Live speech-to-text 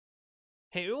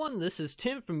Hey everyone, this is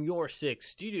Tim from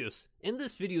YourSixStudios. In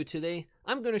this video today,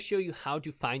 I'm going to show you how to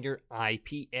find your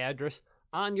IP address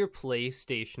on your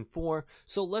PlayStation 4.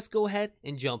 So let's go ahead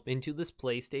and jump into this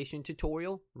PlayStation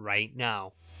tutorial right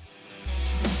now.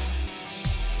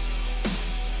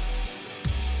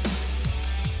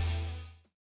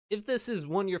 If this is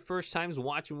one of your first times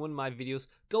watching one of my videos,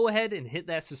 go ahead and hit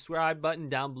that subscribe button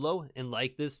down below and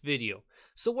like this video.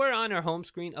 So we're on our home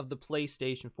screen of the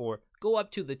PlayStation 4. Go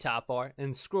up to the top bar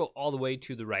and scroll all the way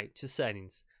to the right to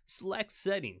settings. Select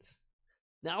settings.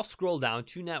 Now scroll down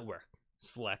to network.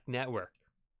 Select network.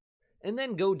 And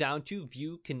then go down to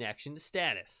view connection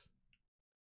status.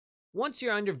 Once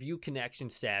you're under view connection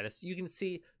status, you can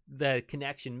see the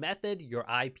connection method, your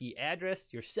IP address,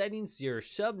 your settings, your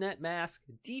subnet mask,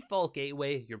 default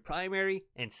gateway, your primary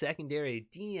and secondary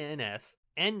DNS,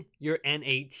 and your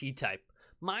NAT type.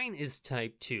 Mine is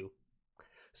type 2.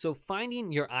 So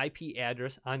finding your IP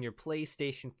address on your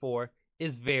PlayStation 4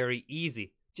 is very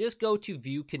easy. Just go to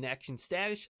view connection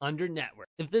status under network.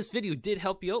 If this video did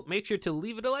help you out, make sure to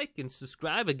leave it a like and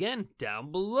subscribe again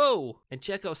down below. And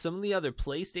check out some of the other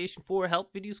PlayStation 4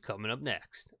 help videos coming up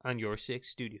next on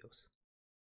YourSixStudios.